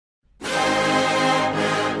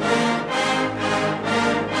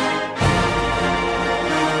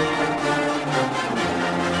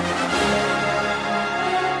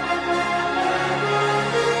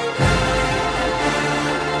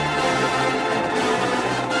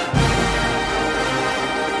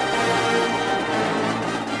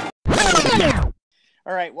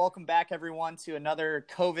All right, welcome back, everyone, to another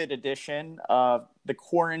COVID edition of the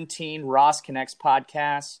Quarantine Ross Connects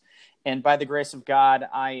podcast. And by the grace of God,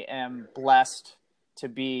 I am blessed to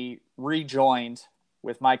be rejoined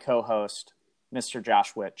with my co-host, Mr.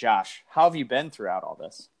 Josh Witt. Josh, how have you been throughout all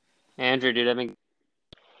this? Andrew, dude, I've been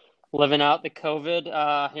living out the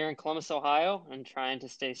COVID here in Columbus, Ohio, and trying to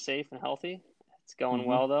stay safe and healthy. It's going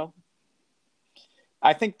well, though.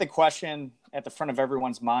 I think the question at the front of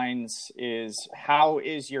everyone's minds is, how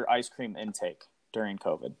is your ice cream intake during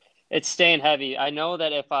COVID? It's staying heavy. I know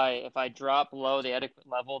that if I drop below the adequate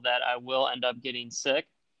level, that I will end up getting sick,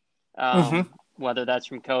 whether that's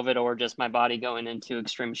from COVID or just my body going into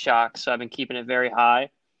extreme shock. So I've been keeping it very high,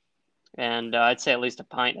 and I'd say at least a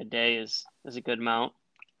pint a day is a good amount.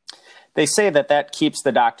 They say that keeps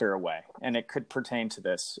the doctor away, and it could pertain to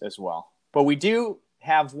this as well. But we do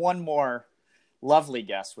have one more lovely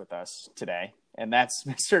guest with us today, and that's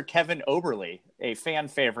Mr. Kevin Oberly, a fan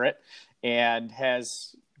favorite, and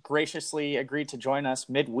has graciously agreed to join us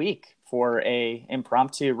midweek for a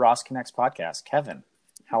impromptu Ross Connects podcast. Kevin,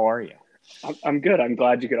 how are you? I'm good. I'm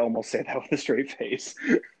glad you could almost say that with a straight face.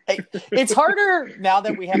 It's harder now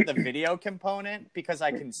that we have the video component because I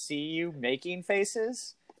can see you making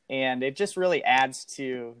faces, and it just really adds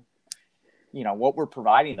to, what we're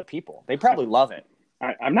providing the people. They probably love it.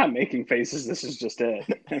 I'm not making faces. This is just it.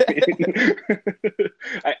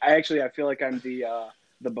 I feel like I'm the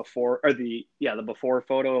before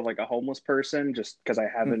photo of like a homeless person, just because I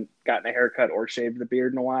haven't gotten a haircut or shaved the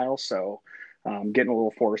beard in a while. So getting a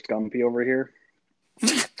little Forrest Gumpy over here,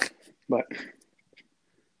 but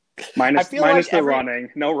minus the running,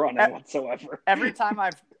 no running whatsoever. Every time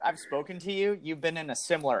I've spoken to you, you've been in a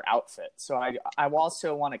similar outfit. So I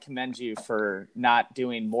also want to commend you for not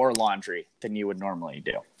doing more laundry than you would normally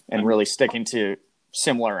do and really sticking to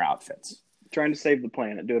similar outfits. Trying to save the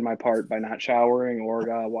planet, doing my part by not showering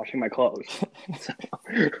or washing my clothes.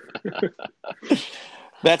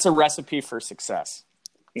 That's a recipe for success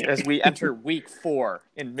as we enter week 4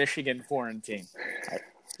 in Michigan quarantine.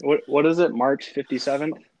 What is it? March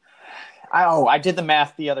 57th? I did the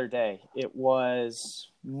math the other day. It was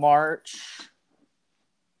March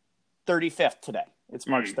 35th today. It's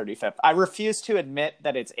March 35th. I refuse to admit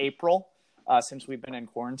that it's April since we've been in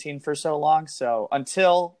quarantine for so long. So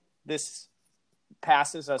until this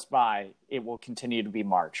passes us by, it will continue to be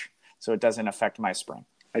March. So it doesn't affect my spring.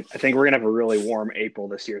 I think we're going to have a really warm April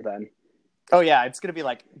this year then. Oh, yeah. It's going to be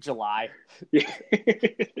like July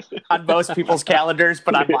on most people's calendars,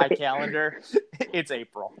 but on my calendar, it's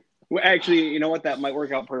April. Well, actually, you know what? That might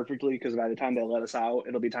work out perfectly because by the time they let us out,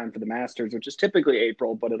 it'll be time for the Masters, which is typically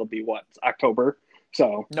April, but it'll be October.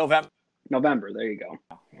 So November. There you go.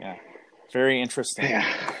 Yeah. Very interesting.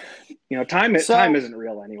 Yeah. Time isn't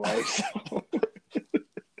real anyway. So.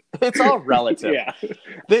 It's all relative. Yeah.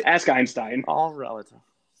 Ask Einstein. All relative.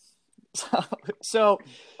 So,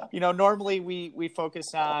 normally we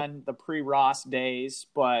focus on the pre-Ross days,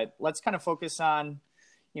 but let's kind of focus on,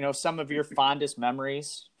 some of your fondest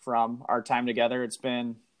memories from our time together. It's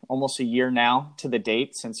been almost a year now to the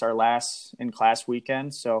date since our last in-class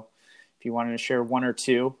weekend. So if you wanted to share one or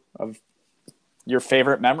two of your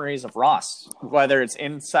favorite memories of Ross, whether it's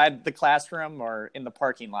inside the classroom or in the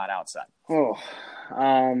parking lot outside. I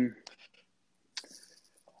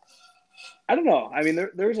don't know. I mean,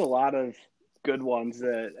 there's a lot of good ones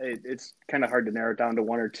that it's kind of hard to narrow it down to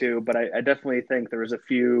one or two, but I definitely think there was a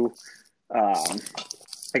few,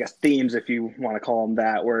 I guess, themes, if you want to call them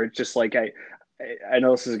that, where it's just like, I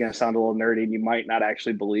know this is going to sound a little nerdy and you might not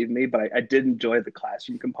actually believe me, but I did enjoy the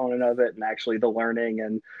classroom component of it and actually the learning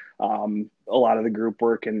and a lot of the group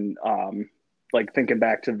work and like thinking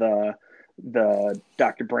back to the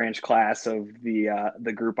Dr. Branch class of the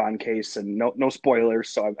Groupon case, and no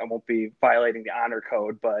spoilers, so I won't be violating the honor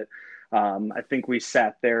code, but I think we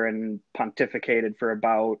sat there and pontificated for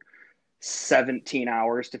about 17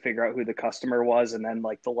 hours to figure out who the customer was, and then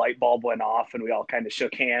like the light bulb went off and we all kind of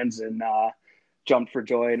shook hands and jumped for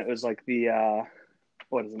joy. And it was like the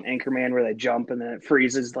what is an Anchorman where they jump and then it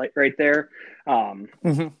freezes like right there. So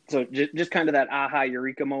just kind of that aha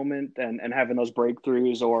eureka moment and having those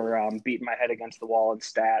breakthroughs or beating my head against the wall in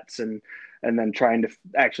stats and then trying to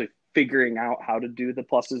actually figuring out how to do the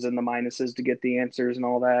pluses and the minuses to get the answers and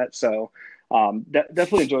all that. So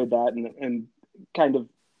definitely enjoyed that and kind of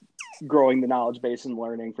growing the knowledge base and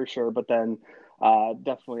learning for sure. But then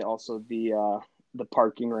definitely also the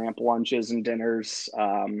parking ramp lunches and dinners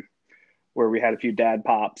where we had a few dad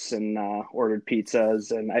pops and ordered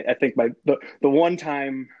pizzas. And I think the one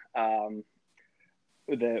time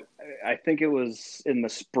that I think it was in the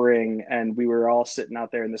spring and we were all sitting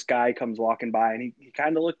out there and this guy comes walking by and he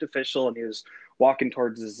kind of looked official and he was walking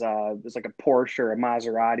towards his it's like a Porsche or a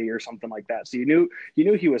Maserati or something like that. So you knew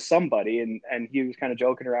he was somebody, and he was kind of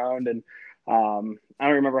joking around. And I don't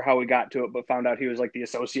remember how we got to it, but found out he was like the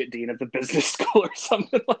associate dean of the business school or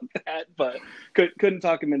something like that. But couldn't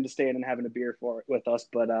talk him into staying and having a beer with us.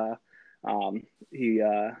 But he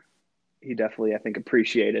definitely, I think,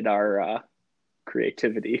 appreciated our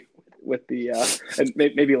creativity with the and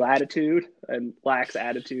maybe latitude and lax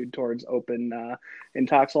attitude towards open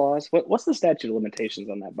intox laws. What's the statute of limitations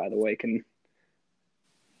on that, by the way? Can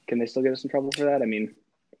they still get us in trouble for that? I mean,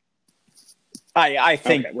 I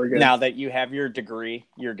think okay, we're good. Now that you have your degree,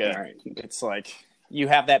 you're good. All right. It's like you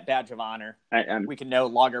have that badge of honor. We can no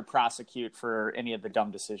longer prosecute for any of the dumb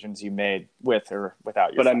decisions you made with or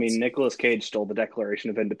without your But friends. I mean, Nicolas Cage stole the Declaration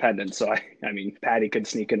of Independence, so I mean, Patty could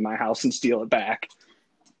sneak into my house and steal it back.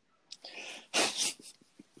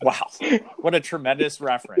 Wow. What a tremendous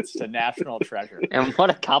reference to National Treasure. And what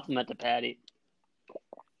a compliment to Patty.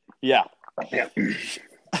 Yeah. Yeah.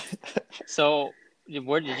 So,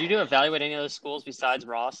 where did you evaluate any other schools besides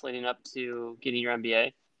Ross leading up to getting your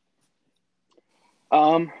MBA?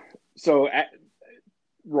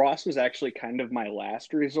 Ross was actually kind of my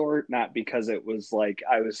last resort, not because it was like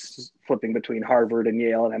I was flipping between Harvard and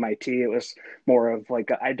Yale and MIT. It was more of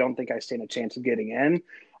like, I don't think I stand a chance of getting in.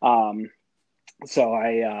 So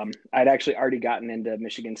I'd actually already gotten into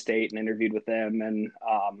Michigan State and interviewed with them. And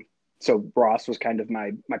so Ross was kind of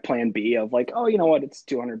my plan B of like, oh, you know what? It's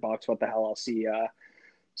 $200. What the hell? I'll see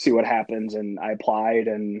what happens. And I applied,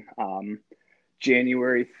 and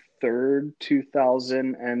January 3rd,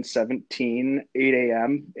 2017, 8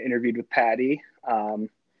 a.m. interviewed with Patty.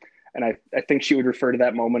 And I think she would refer to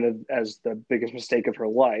that moment as the biggest mistake of her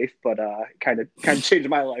life, but kind of changed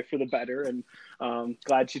my life for the better. And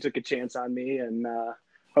glad she took a chance on me, and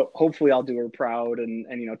hopefully I'll do her proud.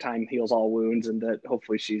 And time heals all wounds, and that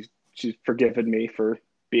hopefully she's forgiven me for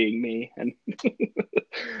being me. And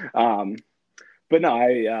but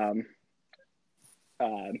no,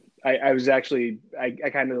 I was actually I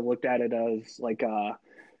kind of looked at it as like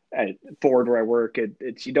at Ford where I work,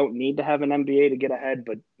 it's you don't need to have an MBA to get ahead,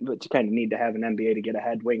 but you kind of need to have an MBA to get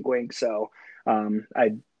ahead. Wink, wink. So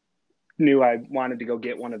I knew I wanted to go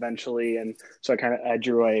get one eventually, and so I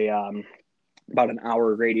drew a about an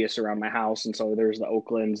hour radius around my house, and so there's the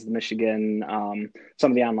Oaklands, the Michigan,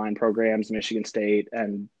 some of the online programs, Michigan State,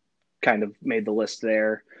 and kind of made the list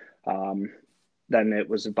there. Then it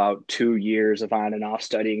was about 2 years of on and off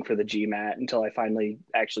studying for the GMAT until I finally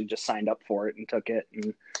actually just signed up for it and took it,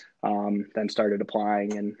 and then started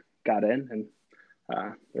applying and got in, and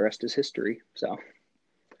the rest is history. So,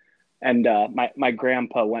 and my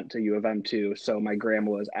grandpa went to U of M too, so my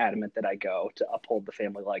grandma was adamant that I go to uphold the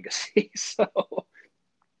family legacy. So,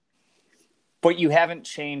 but you haven't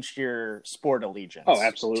changed your sport allegiance. Oh,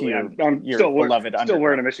 absolutely. I'm still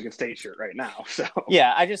wearing a Michigan State shirt right now. So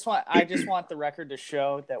yeah, I just want the record to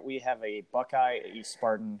show that we have a Buckeye, a East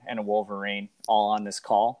Spartan, and a Wolverine all on this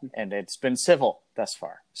call, and it's been civil thus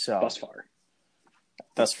far.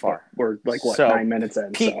 Thus far, we're like 9 minutes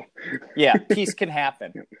in. Yeah, peace can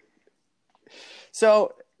happen. Yeah.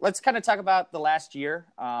 So let's kind of talk about the last year.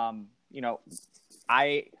 I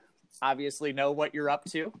obviously know what you're up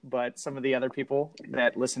to, but some of the other people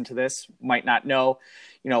that listen to this might not know,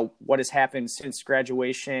 what has happened since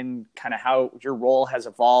graduation, kind of how your role has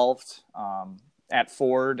evolved at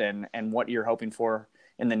Ford, and what you're hoping for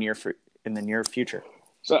in the near future.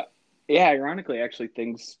 So, yeah, ironically, actually,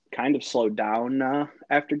 things kind of slowed down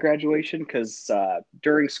after graduation, because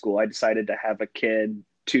during school, I decided to have a kid,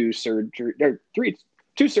 two surgeries,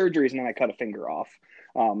 and then I cut a finger off.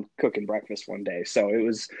 Cooking breakfast one day. So it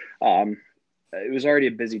was already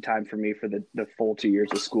a busy time for me for the full 2 years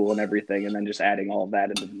of school and everything, and then just adding all of that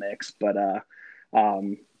into the mix. But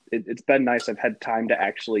it's been nice. I've had time to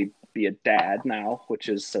actually be a dad now, which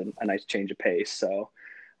is a nice change of pace. So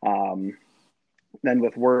then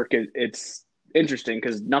with work, it's interesting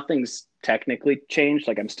because nothing's technically changed.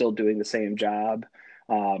 Like, I'm still doing the same job,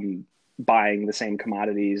 buying the same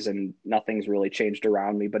commodities, and nothing's really changed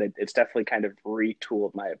around me, but it's definitely kind of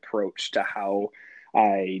retooled my approach to how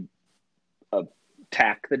I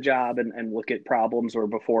attack the job and look at problems, where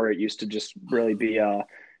before it used to just really be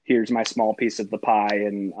here's my small piece of the pie,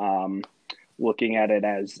 and looking at it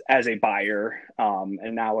as a buyer,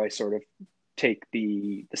 and now I sort of take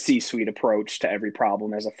the C-suite approach to every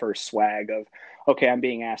problem as a first swag of, okay, I'm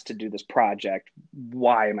being asked to do this project.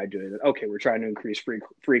 Why am I doing it? Okay, we're trying to increase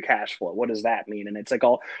free cash flow. What does that mean? And it's like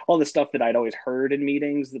all the stuff that I'd always heard in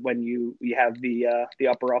meetings, when you have the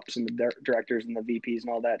upper ups and the directors and the VPs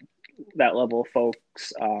and all that level of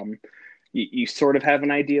folks you sort of have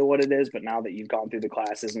an idea what it is, but now that you've gone through the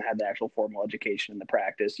classes and had the actual formal education and the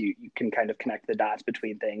practice, you can kind of connect the dots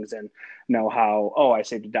between things and know how, oh, I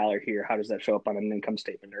saved $1 here. How does that show up on an income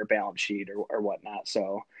statement or a balance sheet or whatnot?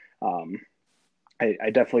 So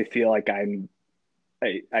I definitely feel like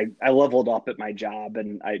I leveled up at my job,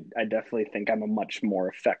 and I definitely think I'm a much more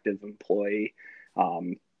effective employee,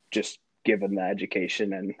 just given the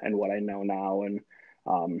education and what I know now. And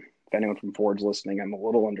if anyone from Ford's listening, I'm a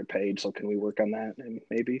little underpaid, so can we work on that? And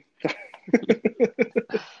maybe.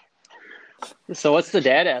 So what's the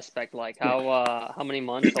dad aspect like? How many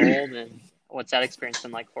months old, and what's that experience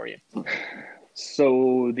been like for you?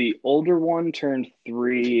 So the older one turned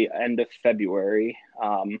 3 end of February.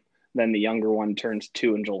 Then the younger one turns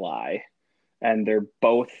 2 in July, and they're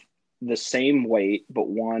both the same weight, but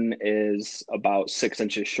one is about 6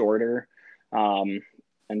 inches shorter.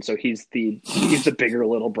 And so he's the bigger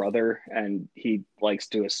little brother, and he likes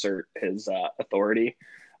to assert his authority.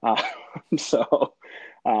 So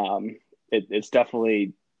it's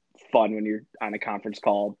definitely fun when you're on a conference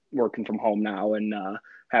call working from home now and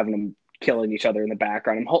having them killing each other in the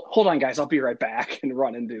background. And hold on, guys, I'll be right back, and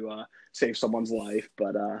run into save someone's life.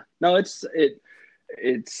 But no, it's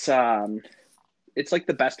like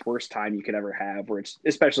the best worst time you could ever have, where it's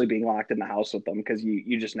especially being locked in the house with them, because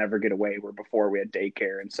you just never get away, where before we had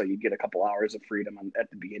daycare, and so you'd get a couple hours of freedom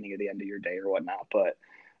at the beginning or the end of your day or whatnot. But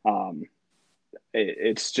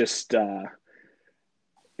it's just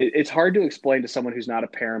it's hard to explain to someone who's not a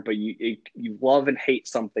parent, but you love and hate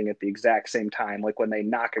something at the exact same time. Like when they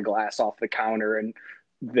knock a glass off the counter and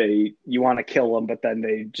you want to kill them, but then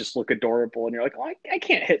they just look adorable, and you're like, oh, I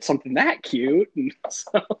can't hit something that cute. And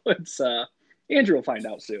so it's Andrew will find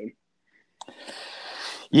out soon.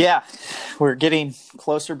 Yeah, we're getting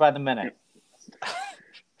closer by the minute.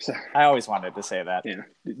 So, I always wanted to say that. Yeah,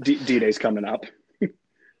 D-Day's coming up.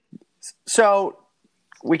 So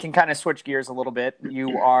we can kind of switch gears a little bit.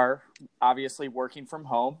 You are obviously working from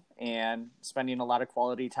home and spending a lot of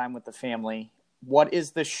quality time with the family. What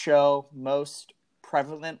is the show most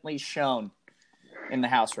prevalently shown in the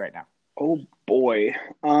house right now? Oh boy.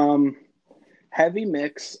 Heavy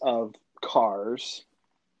mix of Cars.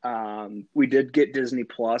 We did get Disney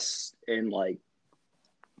Plus in like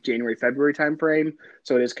January, February timeframe,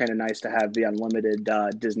 so it is kind of nice to have the unlimited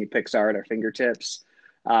Disney Pixar at our fingertips.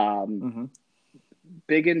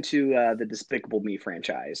 Big into the Despicable Me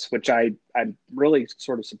franchise, which I'm really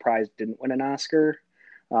sort of surprised didn't win an Oscar.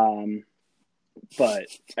 But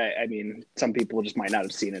I mean, some people just might not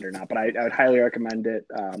have seen it or not, but I would highly recommend it.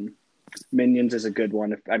 Minions is a good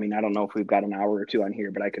one. I don't know if we've got an hour or two on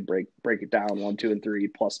here, but I could break it down 1, 2, and 3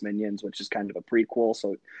 plus Minions, which is kind of a prequel.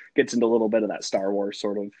 So it gets into a little bit of that Star Wars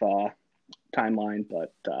sort of timeline,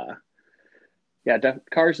 but yeah,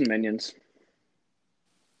 Cars and Minions.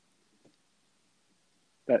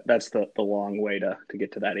 That's the long way to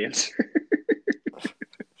get to that answer.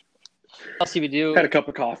 What else do you do? Had a cup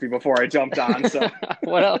of coffee before I jumped on. So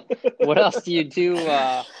what else do you do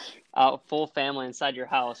out full family inside your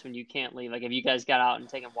house when you can't leave? Like, if you guys got out and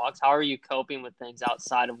taken walks, how are you coping with things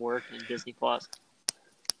outside of work and Disney Plus?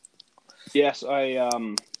 Yes,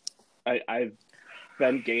 I've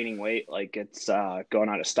been gaining weight. Like, it's going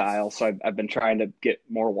out of style. So I've been trying to get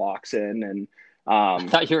more walks in, and I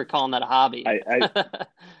thought you were calling that a hobby.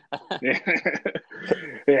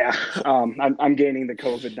 Yeah. I'm gaining the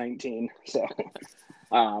COVID-19. So,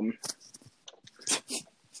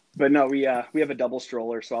 but no, we have a double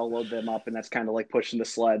stroller, so I'll load them up, and that's kind of like pushing the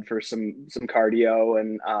sled for some cardio,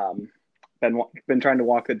 and been trying to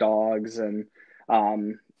walk the dogs, and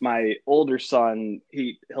my older son,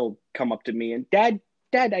 he'll come up to me and Dad,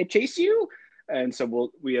 I chase you, and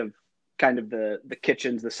so we have kind of the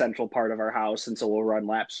kitchen's the central part of our house, and so we'll run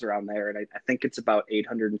laps around there, and I think it's about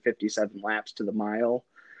 857 laps to the mile,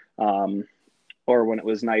 or when it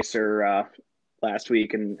was nicer last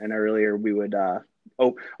week and earlier, we would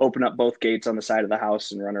open up both gates on the side of the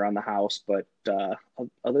house and run around the house. But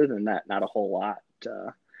other than that, not a whole lot.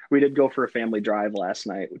 We did go for a family drive last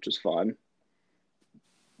night, which was fun.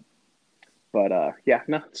 But yeah,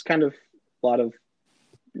 no, it's kind of a lot of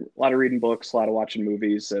reading books, a lot of watching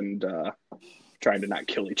movies, and trying to not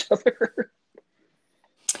kill each other.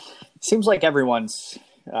 Seems like everyone's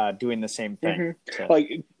doing the same thing.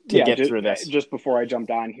 To get through this. Just before I jumped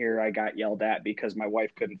on here, I got yelled at because my wife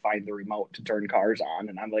couldn't find the remote to turn Cars on,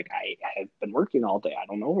 and I'm like, I have been working all day. I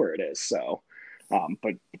don't know where it is. So,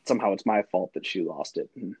 but somehow it's my fault that she lost it,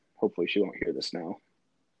 and hopefully she won't hear this now.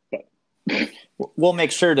 But we'll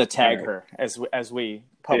make sure to tag her as we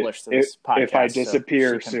publish this podcast. If I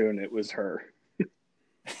disappear soon, it was her.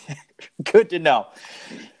 Good to know.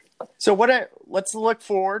 So let's look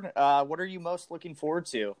forward. What are you most looking forward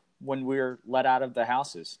to when we're let out of the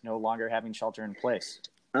houses, no longer having shelter in place?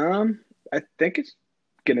 I think it's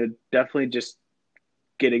gonna definitely just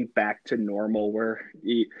getting back to normal where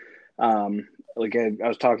like I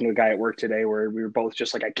was talking to a guy at work today where we were both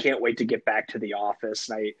just like, I can't wait to get back to the office.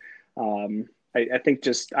 And I think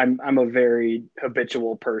just I'm a very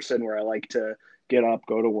habitual person where I like to get up,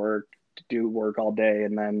 go to work, do work all day,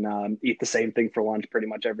 and then eat the same thing for lunch pretty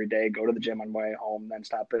much every day, go to the gym on my way home, then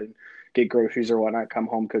stop and get groceries or whatnot, come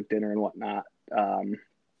home, cook dinner and whatnot.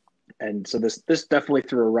 And so this definitely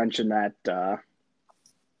threw a wrench in that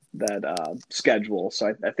schedule.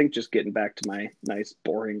 So I think just getting back to my nice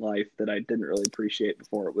boring life that I didn't really appreciate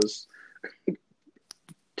before it was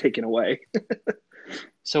taken away.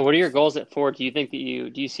 So what are your goals at Ford? Do you think that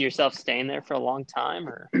do you see yourself staying there for a long time,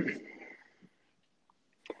 or?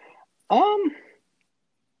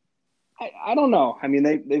 I don't know. I mean,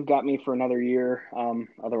 they've got me for another year.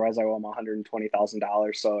 Otherwise I owe them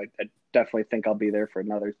 $120,000. So I definitely think I'll be there for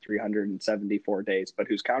another 374 days, but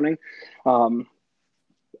who's counting?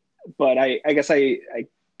 But I guess I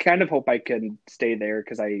kind of hope I can stay there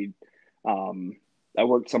because I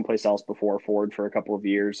worked someplace else before Ford for a couple of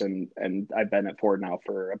years, and I've been at Ford now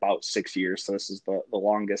for about 6 years. So this is the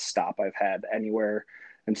longest stop I've had anywhere.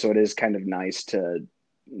 And so it is kind of nice to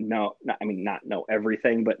not know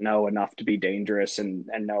everything, but know enough to be dangerous and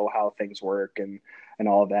know how things work and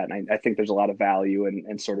all of that. And I think there's a lot of value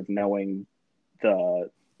in sort of knowing the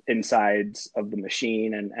insides of the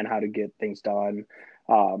machine and how to get things done.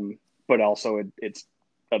 But also it's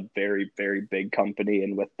a very, very big company.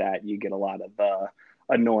 And with that, you get a lot of the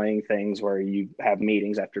annoying things where you have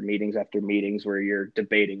meetings after meetings after meetings where you're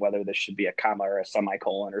debating whether this should be a comma or a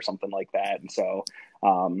semicolon or something like that. And so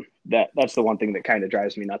that's the one thing that kind of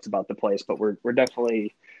drives me nuts about the place. But we're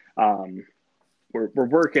definitely we're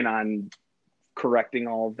working on correcting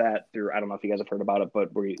all of that through. I don't know if you guys have heard about it,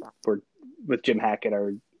 but we're with Jim Hackett,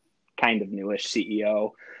 our kind of newish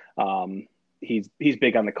CEO. He's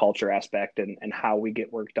big on the culture aspect and how we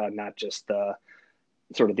get work done, not just the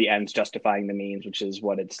sort of the ends justifying the means, which is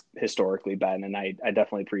what it's historically been. And I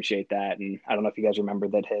definitely appreciate that. And I don't know if you guys remember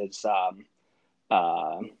that his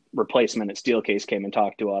replacement at Steelcase came and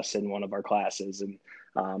talked to us in one of our classes. And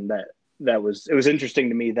it was interesting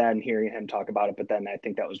to me then hearing him talk about it, but then I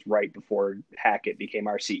think that was right before Hackett became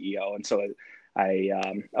our CEO. And so I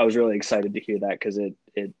was really excited to hear that because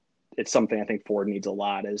it's something I think Ford needs a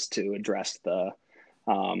lot, is to address the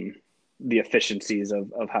efficiencies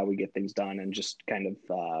of how we get things done and just kind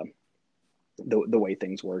of the way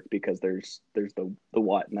things work, because there's the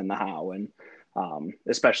what and then the how. And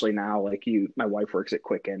especially now, like my wife works at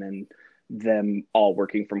Quicken, and them all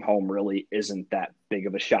working from home really isn't that big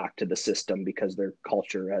of a shock to the system because their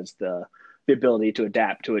culture has the ability to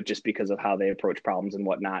adapt to it just because of how they approach problems and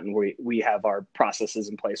whatnot. And we have our processes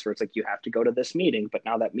in place where it's like, you have to go to this meeting, but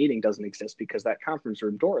now that meeting doesn't exist because that conference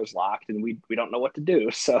room door is locked and we don't know what to do.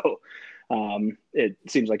 So it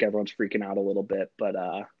seems like everyone's freaking out a little bit, but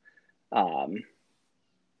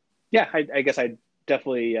yeah, I guess I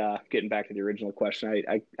definitely getting back to the original question.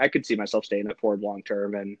 I could see myself staying at Ford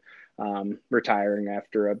long-term and retiring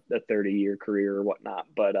after a 30-year career or whatnot.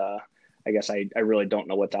 But I guess I really don't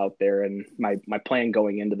know what's out there. And my plan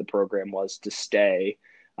going into the program was to stay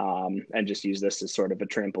and just use this as sort of a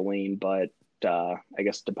trampoline. But I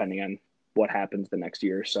guess depending on what happens the next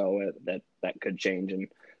year or so, that could change, and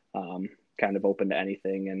kind of open to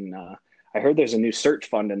anything. And I heard there's a new search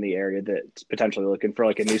fund in the area that's potentially looking for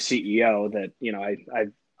like a new CEO that,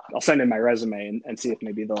 I'll send in my resume and see if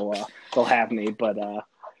maybe they'll have me. But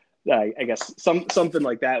I guess something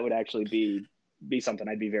like that would actually be something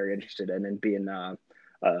I'd be very interested in, and being a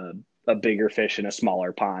bigger fish in a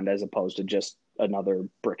smaller pond, as opposed to just another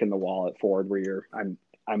brick in the wall at Ford where I'm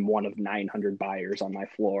one of 900 buyers on my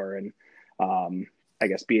floor. And I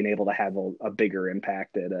guess being able to have a bigger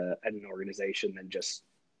impact at an organization than just,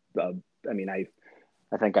 I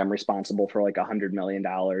think I'm responsible for like $100 million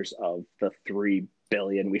of the $3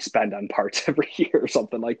 billion we spend on parts every year or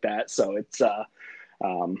something like that. So it's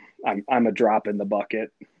I'm a drop in the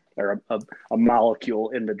bucket, or a molecule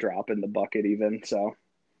in the drop in the bucket even. So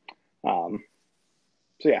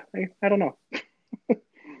yeah, I don't know.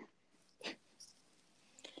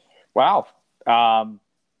 Wow.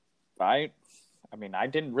 I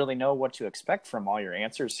didn't really know what to expect from all your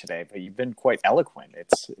answers today, but you've been quite eloquent.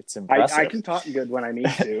 It's impressive. I can talk good when I need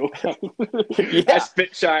to. Yeah. I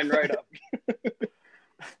spit shine right up.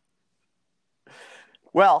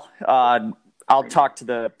 Well, I'll talk to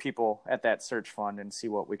the people at that search fund and see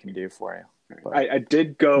what we can do for you. But I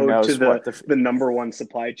did go to what the number one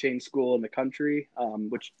supply chain school in the country,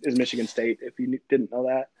 which is Michigan State, if you didn't know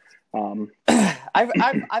that.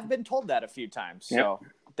 I've been told that a few times, so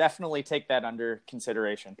definitely take that under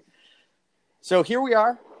consideration. So here we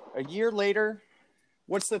are, a year later.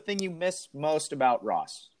 What's the thing you miss most about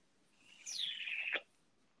Ross?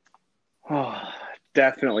 Oh,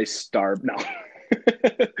 definitely starved. No.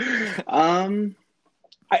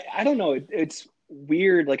 I don't know. It's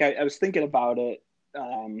weird. Like I was thinking about it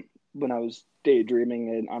when I was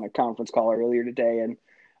daydreaming on a conference call earlier today, and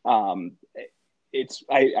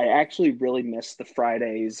I actually really miss the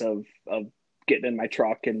Fridays of getting in my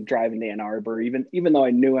truck and driving to Ann Arbor, even though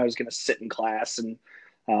I knew I was going to sit in class, and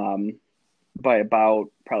by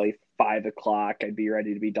about probably 5:00 I'd be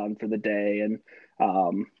ready to be done for the day. And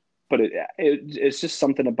but it's just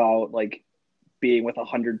something about like being with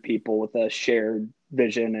 100 people with a shared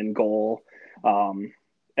vision and goal.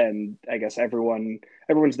 And I guess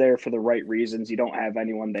everyone's there for the right reasons. You don't have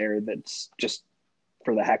anyone there that's just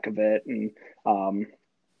for the heck of it. And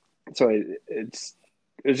so it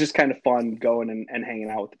was just kind of fun going and hanging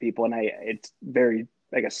out with the people. And it's very,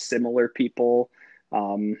 I guess, similar people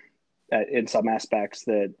in some aspects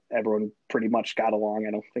that everyone pretty much got along.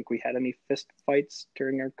 I don't think we had any fist fights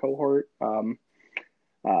during our cohort.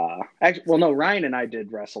 Actually, well, no, Ryan and I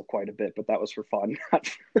did wrestle quite a bit, but that was for fun, not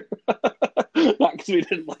because we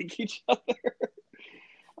didn't like each other.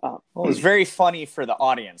 Well, it was very funny for the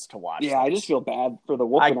audience to watch. Yeah, I just feel bad for the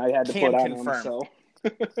whooping I had to put on him. So,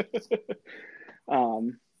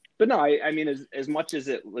 but no, I mean, as much as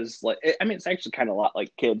it was like, I mean, it's actually kind of a lot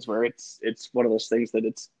like kids, where it's one of those things that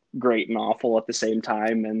it's great and awful at the same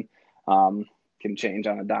time, and can change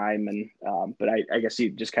on a dime. And but I guess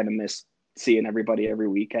you just kind of miss seeing everybody every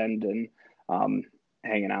weekend and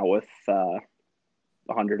hanging out with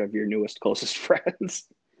 100 of your newest, closest friends.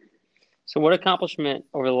 So what accomplishment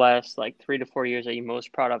over the last 3 to 4 years are you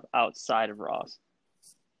most proud of outside of Ross?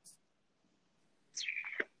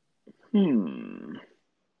 And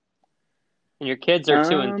your kids are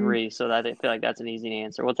 2 and 3, so I feel like that's an easy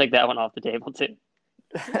answer. We'll take that one off the table too.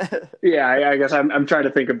 Yeah, I guess I'm trying to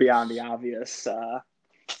think of beyond the obvious.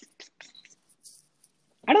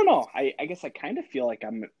 I don't know. I guess I kind of feel like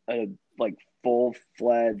I'm a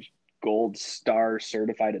full-fledged gold star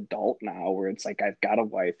certified adult now, where it's like I've got a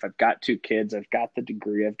wife, I've got 2 kids, I've got the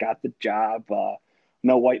degree, I've got the job,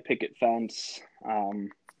 no white picket fence.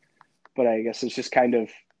 But I guess it's just kind of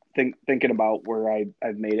thinking about where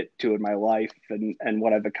I've made it to in my life and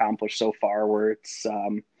what I've accomplished so far, where it's,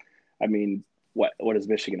 I mean, what is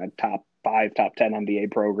Michigan, a top 5, top 10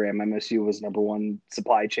 MBA program? MSU was number 1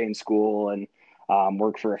 supply chain school, and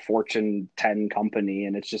work for a Fortune 10 company.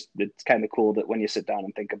 And it's kind of cool that when you sit down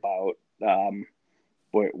and think about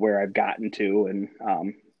where I've gotten to, and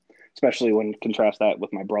especially when contrast that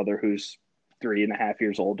with my brother, who's 3.5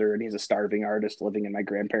 years older, and he's a starving artist living in my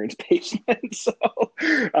grandparents' basement. So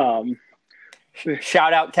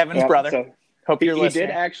shout out Kevin's brother. So hope you're listening. He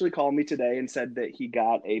did actually call me today and said that he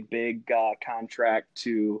got a big contract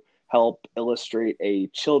to help illustrate a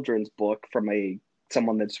children's book from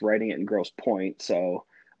someone that's writing it in Grosse Pointe. So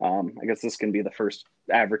I guess this can be the first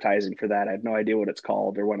advertising for that. I have no idea what it's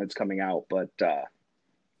called or when it's coming out, but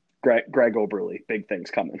Greg Oberly, big things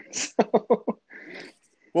coming. So.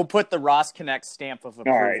 We'll put the Ross Connect stamp of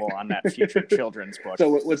approval on that future children's book. So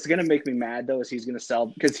what's going to make me mad, though, is he's going to sell,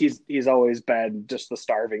 because he's always been just the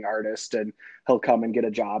starving artist, and he'll come and get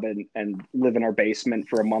a job and live in our basement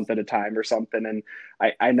for a month at a time or something. And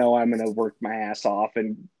I know I'm going to work my ass off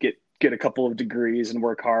and get a couple of degrees and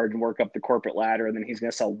work hard and work up the corporate ladder. And then he's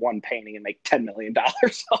going to sell one painting and make $10 million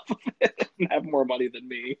off of it and have more money than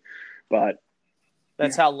me. But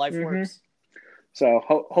that's how life works. So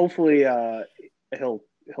hopefully he'll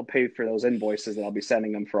pay for those invoices that I'll be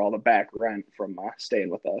sending him for all the back rent from staying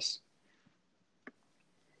with us.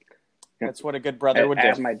 That's what a good brother would do.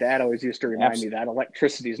 As my dad always used to remind me that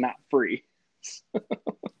electricity is not free.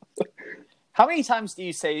 How many times do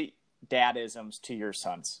you say dadisms to your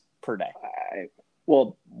sons per day?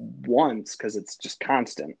 Well, once, because it's just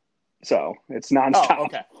constant. So it's nonstop. Oh,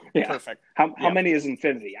 okay. Yeah. Perfect. How many is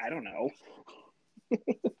infinity? I don't know.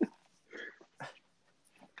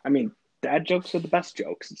 I mean, dad jokes are the best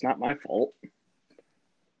jokes. It's not my fault.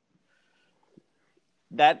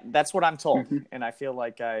 That's what I'm told. Mm-hmm. And I feel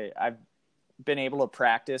like I've been able to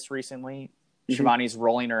practice recently. Mm-hmm. Shivani's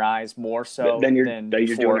rolling her eyes more so than you're doing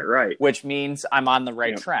it right. Which means I'm on the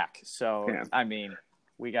right track. So, I mean,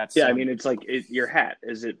 we got I mean, it's like your hat.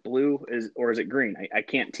 Is it blue or is it green? I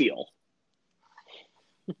can't tell.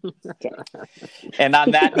 And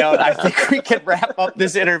on that note, I think we can wrap up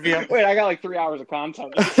this interview. Wait, I got like 3 hours of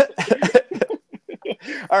content.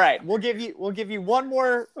 All right, we'll give you one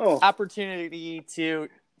more opportunity to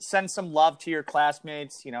send some love to your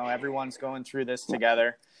classmates. You know, everyone's going through this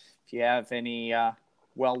together. If you have any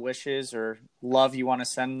well wishes or love you want to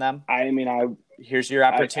send them, here's your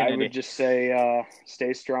opportunity. I would just say,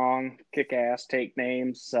 stay strong, kick ass, take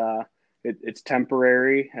names. It's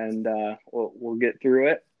temporary, and we'll get through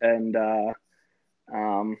it. And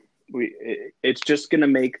it's just gonna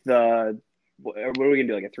make what are we gonna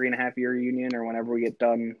do, like a 3.5 year reunion, or whenever we get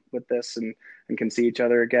done with this and can see each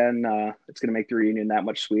other again. It's gonna make the reunion that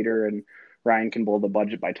much sweeter, and Ryan can blow the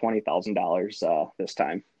budget by $20,000 this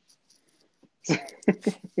time.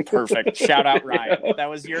 Perfect. Shout out, Ryan.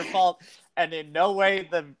 That was your fault, and in no way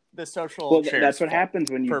the social. Well, that's what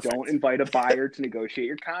happens when you don't invite a buyer to negotiate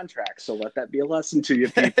your contract. So let that be a lesson to you,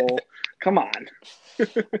 people. Come on,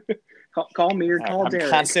 call me or call Derek.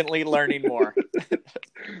 I'm constantly learning more.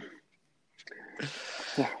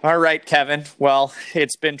 All right, Kevin. Well,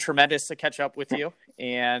 it's been tremendous to catch up with you,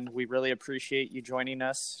 and we really appreciate you joining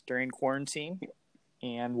us during quarantine,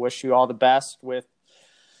 and wish you all the best with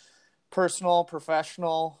personal,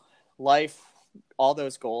 professional, life, all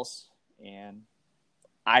those goals. And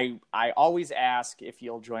I always ask if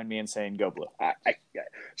you'll join me in saying go blue.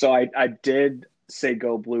 So I did say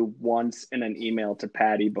go blue once in an email to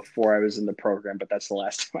Patty before I was in the program, but that's the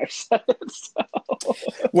last time I've said it. So.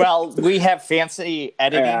 Well, we have fancy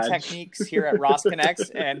editing techniques here at Ross Connects,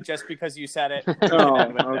 and just because you said it, okay.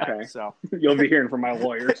 That, so you'll be hearing from my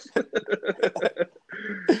lawyers.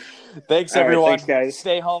 Thanks, everyone. Thanks, guys.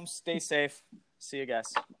 Stay home, stay safe. See you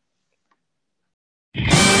guys.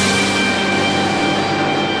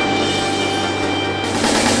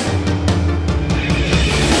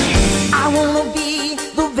 I wanna be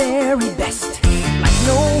the very best, like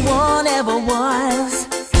no one ever was.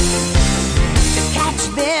 To catch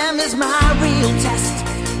them is my real test,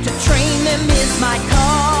 to train them is my cause.